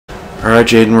Alright,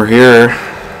 Jaden, we're here.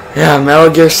 Yeah,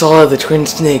 Metal Gear Solid the Twin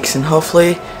Snakes, and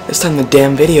hopefully this time the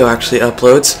damn video actually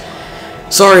uploads.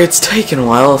 Sorry, it's taken a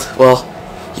while. Well,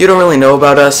 you don't really know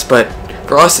about us, but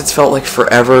for us it's felt like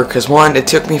forever, because one, it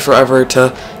took me forever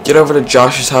to get over to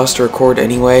Josh's house to record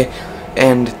anyway,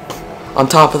 and on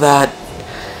top of that,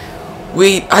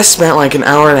 I spent like an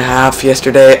hour and a half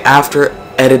yesterday after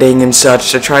editing and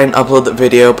such to try and upload the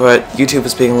video, but YouTube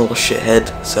was being a little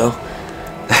shithead, so...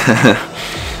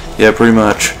 Yeah, pretty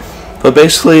much. But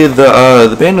basically,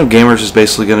 the Band of Gamers is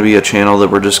basically going to be a channel that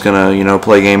we're just going to,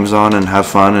 play games on and have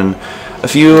fun. And a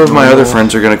few of my other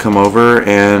friends are going to come over,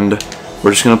 and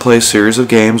we're just going to play a series of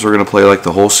games. We're going to play, like,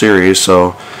 the whole series.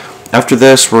 So, after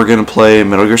this, we're going to play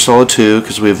Metal Gear Solid 2,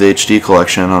 because we have the HD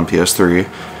collection on PS3.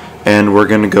 And we're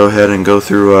going to go ahead and go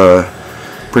through,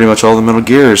 pretty much all the Metal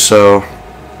Gears, so...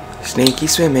 Snaky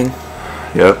swimming.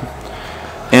 Yep.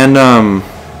 And,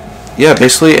 yeah,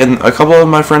 basically, and a couple of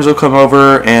my friends will come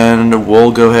over, and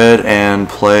we'll go ahead and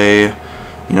play,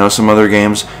 some other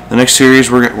games. The next series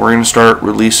we're going to start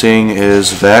releasing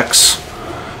is Vex.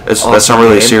 That's not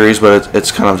really a series, but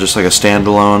it's kind of just like a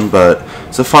standalone, but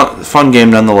it's a fun game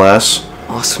nonetheless.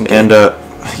 Awesome game. And,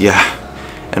 yeah.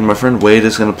 And my friend Wade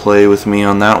is going to play with me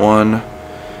on that one.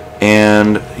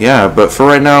 And, yeah, but for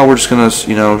right now, we're just going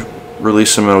to,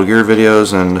 release some Metal Gear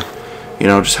videos and,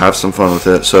 just have some fun with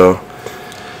it, so...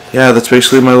 Yeah, that's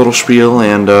basically my little spiel,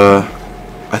 and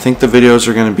I think the videos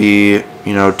are going to be,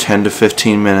 10 to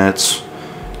 15 minutes,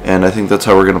 and I think that's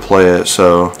how we're going to play it,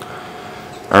 so,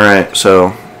 alright,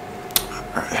 so,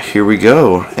 here we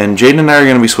go, and Jaden and I are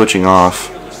going to be switching off,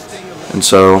 and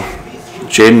so,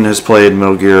 Jaden has played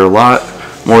Metal Gear a lot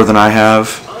more than I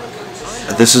have.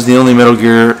 This is the only Metal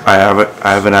Gear I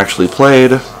haven't actually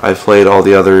played. I've played all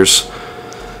the others.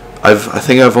 I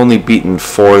think I've only beaten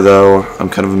 4 though. I'm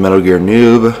kind of a Metal Gear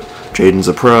noob. Jaden's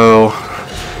a pro.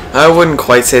 I wouldn't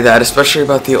quite say that, especially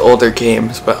about the older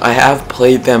games, but I have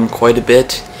played them quite a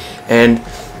bit, and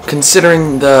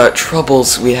considering the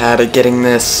troubles we had at getting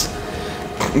this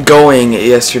going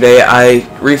yesterday, I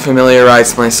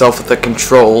refamiliarized myself with the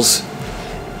controls,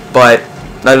 but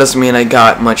that doesn't mean I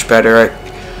got much better.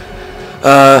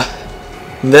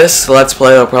 This Let's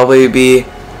Play will probably be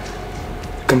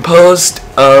composed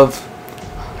of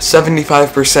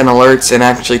 75% alerts and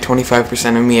actually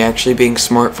 25% of me actually being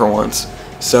smart for once.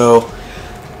 So,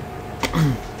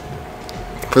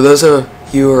 for those of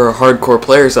you who are hardcore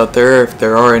players out there, if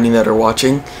there are any that are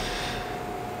watching,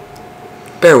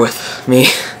 bear with me.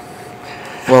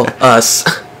 Well, us.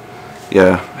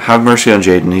 Yeah, have mercy on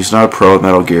Jaden. He's not a pro at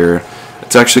Metal Gear.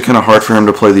 It's actually kind of hard for him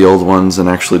to play the old ones and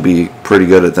actually be pretty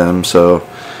good at them, so,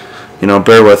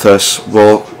 bear with us.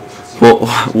 We'll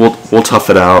tough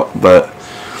it out, but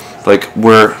like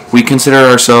we consider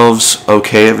ourselves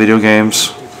okay at video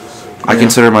games. Yeah. I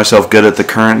consider myself good at the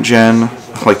current gen,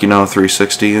 like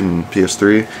 360 and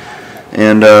PS3,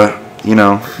 and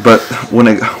but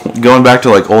when going back to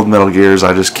like old Metal Gears,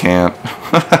 I just can't.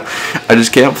 I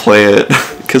just can't play it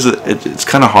because it's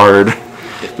kind of hard.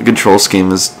 The control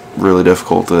scheme is really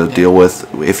difficult to deal with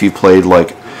if you played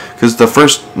because the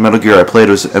first Metal Gear I played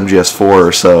was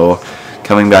MGS4, so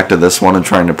coming back to this one and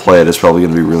trying to play it is probably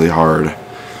going to be really hard.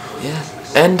 Yeah,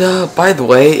 and by the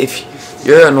way, if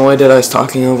you're annoyed at us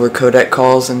talking over codec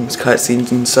calls and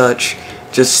cutscenes and such,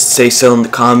 just say so in the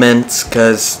comments,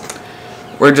 because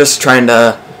we're just trying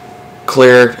to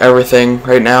clear everything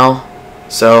right now.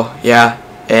 So, yeah,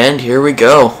 and here we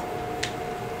go.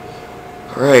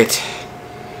 Alright.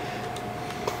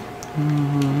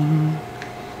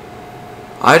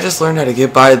 I just learned how to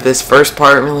get by this first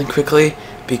part really quickly,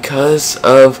 because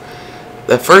of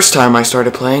the first time I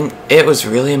started playing, it was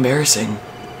really embarrassing.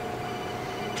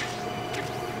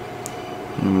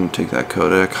 I'm going to take that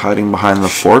codec, hiding behind the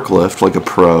forklift like a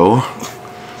pro.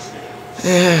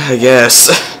 Yeah, I guess.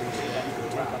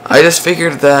 I just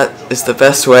figured that is the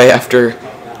best way after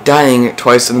dying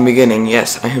twice in the beginning.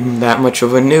 Yes, I am that much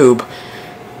of a noob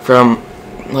from,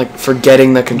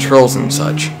 forgetting the controls and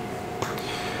such.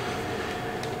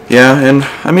 Yeah, and,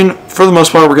 I mean, for the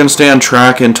most part, we're going to stay on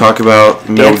track and talk about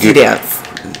Metal Gear.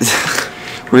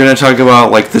 We're going to talk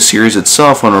about, the series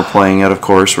itself when we're playing it, of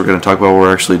course. We're going to talk about what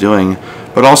we're actually doing.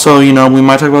 But also, we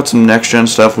might talk about some next-gen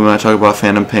stuff. We might talk about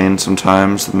Phantom Pain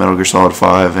sometimes, the Metal Gear Solid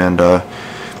 5, and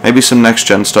maybe some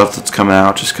next-gen stuff that's coming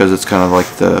out, just because it's kind of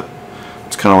like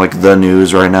the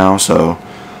news right now, so...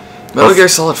 Metal Gear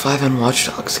Solid 5 and Watch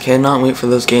Dogs. Cannot wait for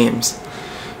those games.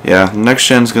 Yeah,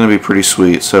 next-gen's going to be pretty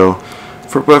sweet, so...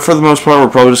 But for the most part, we're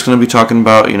probably just going to be talking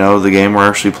about, the game we're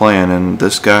actually playing, and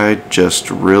this guy just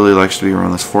really likes to be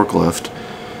around this forklift.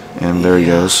 And there he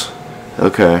goes.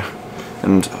 Okay.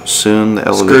 And soon the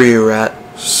elevator... Screw you, rat.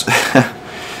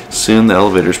 soon the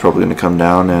elevator's probably going to come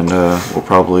down, and we'll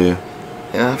probably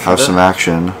have some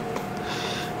action.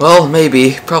 Well,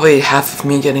 maybe. Probably half of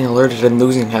me getting alerted and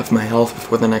losing half my health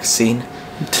before the next scene.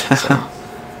 So.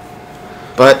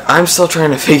 But I'm still trying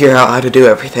to figure out how to do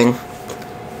everything.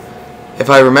 If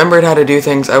I remembered how to do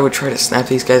things, I would try to snap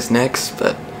these guys' necks,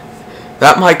 but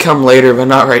that might come later, but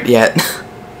not right yet.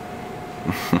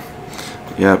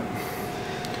 Yep.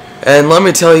 And let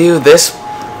me tell you, this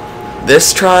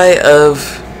try of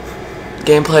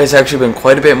gameplay has actually been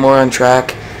quite a bit more on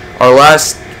track. Our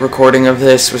last recording of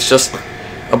this was just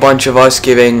a bunch of us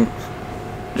giving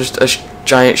just a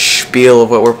giant spiel of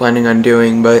what we're planning on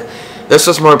doing, but this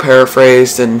was more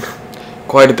paraphrased and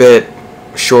quite a bit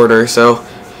shorter, so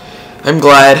I'm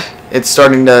glad it's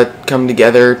starting to come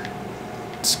together.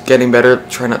 It's getting better.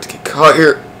 Try not to get caught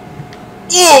here.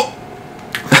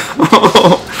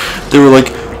 They were like,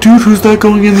 dude, who's that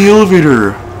going in the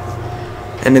elevator?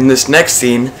 And in this next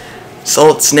scene,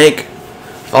 Solid Snake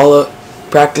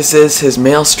practices his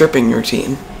male stripping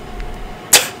routine.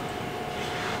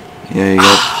 Yeah,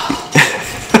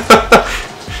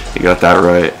 you got that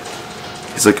right.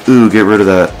 He's like, ooh, get rid of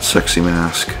that sexy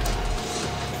mask.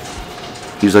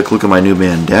 He's like, look at my new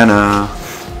bandana.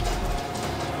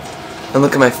 And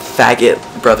look at my faggot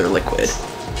brother Liquid.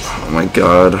 Oh my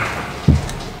god.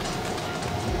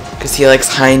 Because he likes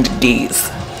hind D's.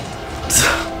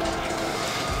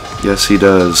 Yes, he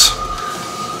does.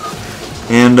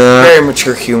 And, very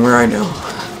mature humor, I know.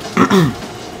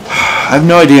 I have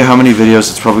no idea how many videos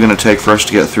it's probably going to take for us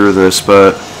to get through this,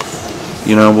 but,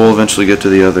 you know, we'll eventually get to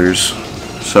the others.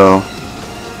 So,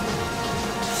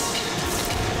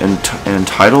 and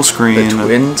title screen. The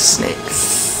Twin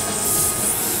Snakes.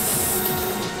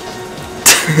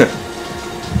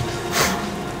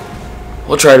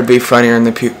 We'll try to be funnier in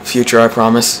the future, I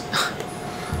promise.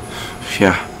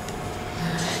 Yeah.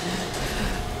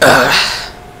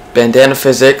 Bandana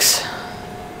physics.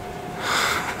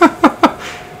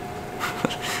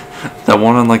 That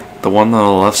one on the one on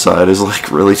the left side is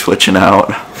like really twitching out.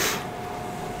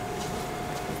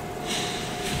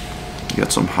 You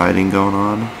got some hiding going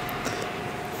on.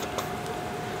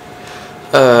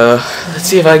 Let's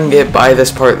see if I can get by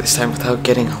this part this time without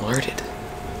getting alerted.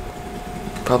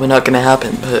 Probably not gonna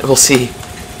happen, but we'll see.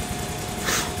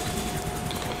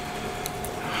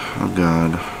 Oh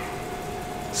god.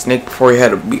 Snake before he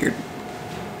had a beard.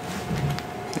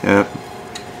 Yep.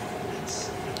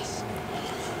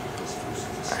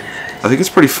 I think it's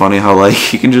pretty funny how,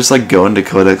 like, you can just, like, go into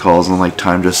codec calls and, like,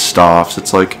 time just stops.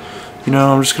 It's like, you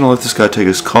know, I'm just gonna let this guy take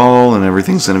his call and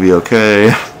everything's gonna be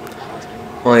okay.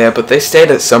 Well, yeah, but they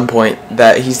state at some point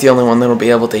that he's the only one that'll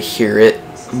be able to hear it,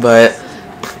 but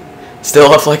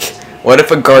still, if, like, what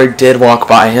if a guard did walk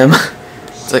by him?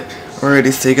 It's like, alright,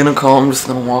 he's taking a call, I'm just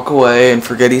gonna walk away and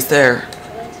forget he's there.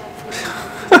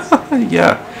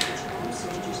 Yeah.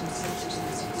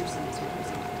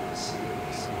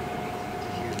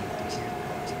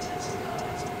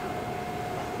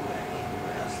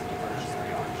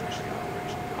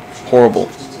 Horrible.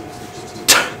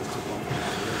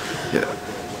 Yeah.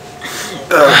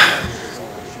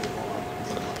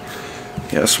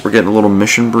 Yes, we're getting a little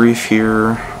mission brief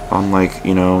here on, like,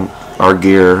 you know, our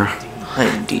gear.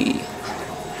 Hind D.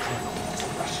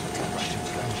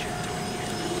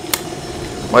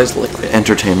 Why is Liquid?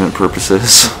 Entertainment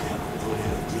purposes.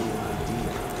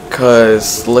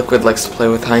 Because Liquid likes to play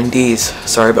with hind D's.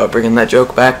 Sorry about bringing that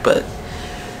joke back, but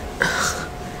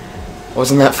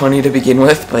wasn't that funny to begin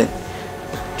with, but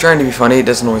trying to be funny, it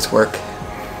doesn't always work.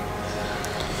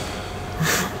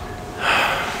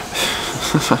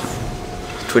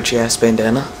 Twitchy ass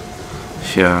bandana.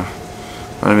 Yeah.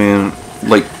 I mean,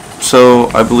 like, so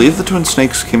I believe the Twin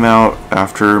Snakes came out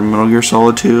after Metal Gear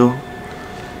Solid 2.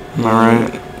 Am I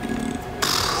right?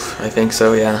 I think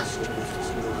so, yeah.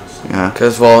 Yeah.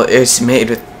 Because, well, it's made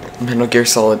with Metal Gear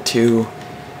Solid 2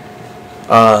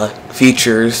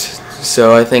 features,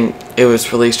 so I think it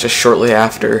was released just shortly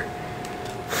after.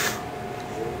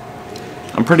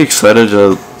 I'm pretty excited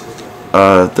that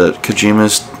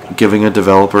Kojima's giving a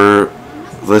developer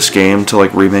this game to,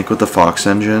 like, remake with the Fox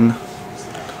engine.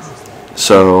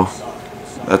 So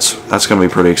that's gonna be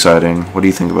pretty exciting. What do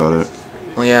you think about it?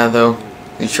 Well, yeah, though.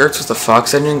 Are you sure it's with the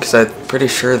Fox engine? Because I'm pretty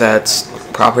sure that's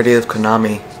property of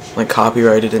Konami, like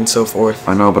copyrighted and so forth.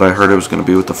 I know, but I heard it was gonna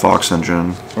be with the Fox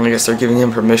engine. Well, I guess they're giving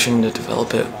him permission to develop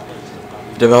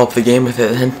the game with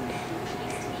it then.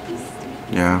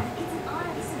 Yeah.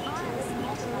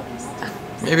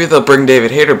 Maybe they'll bring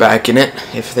David Hayter back in it,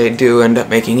 if they do end up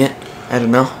making it. I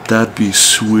don't know. That'd be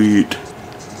sweet.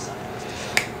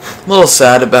 A little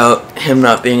sad about him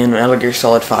not being in Metal Gear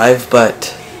Solid 5,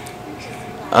 but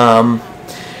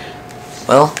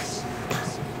Well,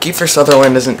 Kiefer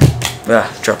Sutherland isn't...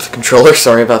 dropped the controller,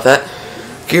 sorry about that.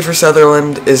 Kiefer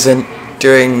Sutherland isn't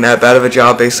doing that bad of a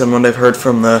job based on what I've heard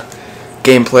from the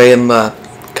gameplay and the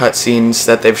cutscenes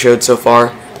that they've showed so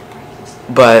far.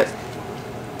 But,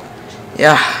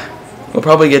 yeah, we'll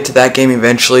probably get to that game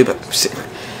eventually, but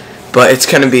it's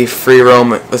going to be free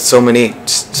roam with so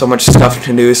much stuff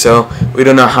to do, so we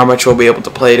don't know how much we'll be able to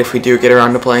play it if we do get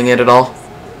around to playing it at all.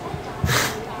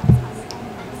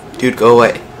 Dude, go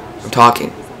away. I'm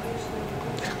talking.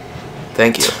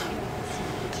 Thank you.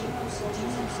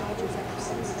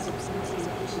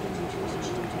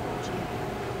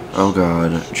 Oh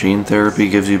god, gene therapy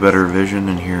gives you better vision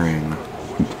and hearing.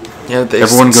 Yeah, they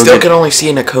still can only see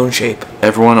in a cone shape.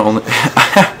 Everyone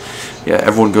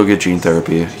go get gene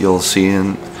therapy. You'll see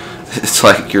it's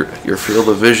like your field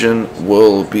of vision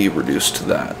will be reduced to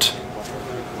that.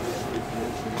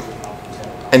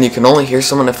 And you can only hear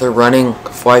someone if they're running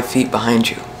 5 feet behind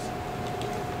you.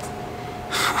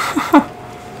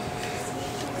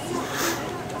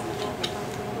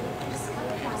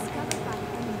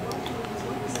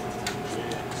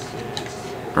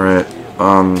 Alright,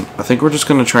 I think we're just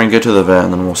gonna try and get to the vet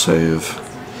and then we'll save.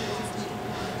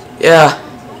 Yeah.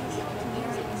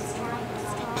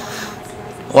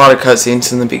 A lot of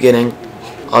cutscenes in the beginning,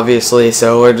 obviously,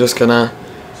 so we're just gonna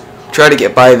try to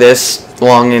get by this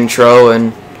long intro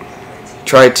and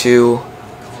try to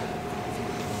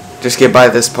just get by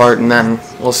this part, and then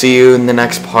we'll see you in the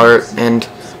next part, and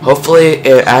hopefully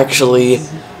it actually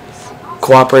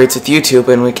cooperates with YouTube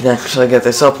and we can actually get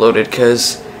this uploaded,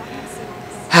 because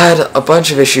had a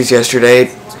bunch of issues yesterday,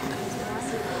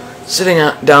 sitting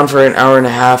down for an hour and a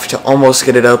half to almost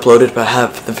get it uploaded, but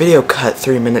have the video cut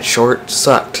 3 minutes short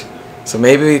sucked. So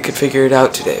maybe we could figure it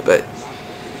out today, but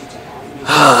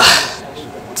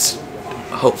it's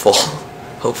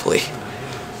hopefully.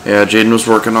 Yeah, Jaden was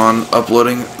working on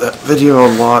uploading that video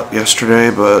a lot yesterday,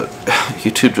 but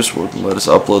YouTube just wouldn't let us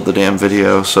upload the damn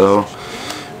video, so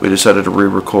we decided to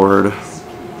re-record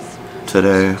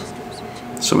today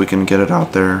so we can get it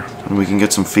out there and we can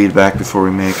get some feedback before we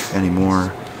make any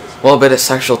more. Well, a bit of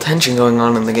sexual tension going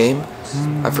on in the game.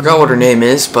 I forgot what her name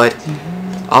is, but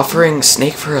offering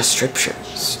Snake for a strip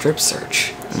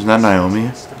search. Isn't that Naomi?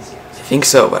 I think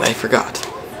so, but I forgot.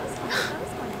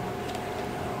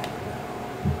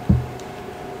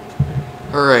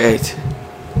 Alright.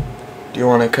 Do you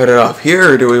want to cut it off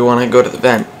here, or do we want to go to the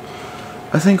vent?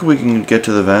 I think we can get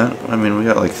to the vent. I mean, we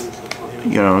got like,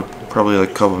 probably like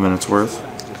a couple minutes worth.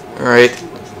 Alright.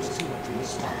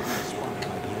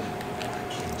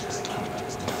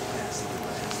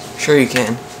 Sure you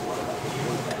can.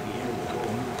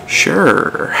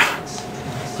 Sure.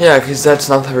 Yeah, because that's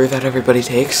not the route that everybody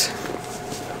takes.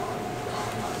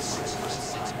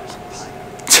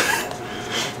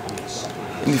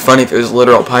 It'd be funny if it was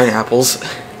literal pineapples.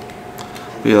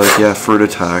 Be like, yeah, fruit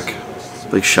attack.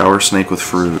 Like shower snake with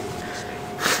fruit.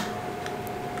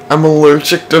 I'm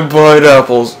allergic to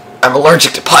pineapples. I'm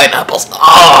allergic to pineapples.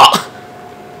 Ah!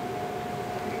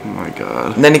 Oh my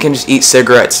god. And then he can just eat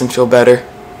cigarettes and feel better.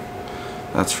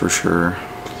 That's for sure.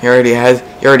 He already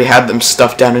had them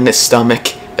stuffed down in his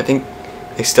stomach. I think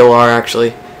they still are,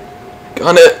 actually.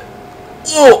 Got it.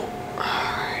 Whoa!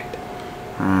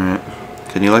 Alright.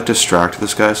 Can you, like, distract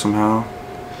this guy somehow?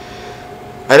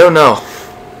 I don't know.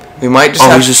 We might just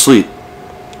he's asleep.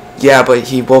 Yeah, but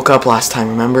he woke up last time,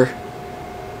 remember?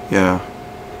 Yeah.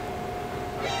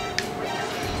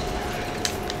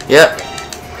 Yep.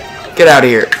 Get out of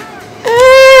here.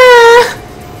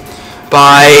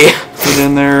 Bye. Get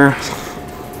in there.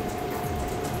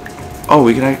 Oh,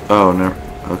 we can... Oh, no.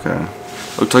 Okay.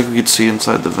 Looks like we could see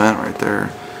inside the vent right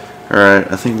there.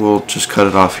 Alright, I think we'll just cut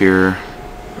it off here.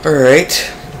 Alright.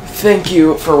 Thank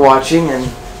you for watching, and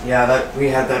yeah, we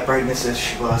had that brightness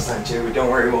issue last time too, but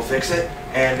don't worry, we'll fix it.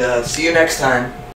 And see you next time.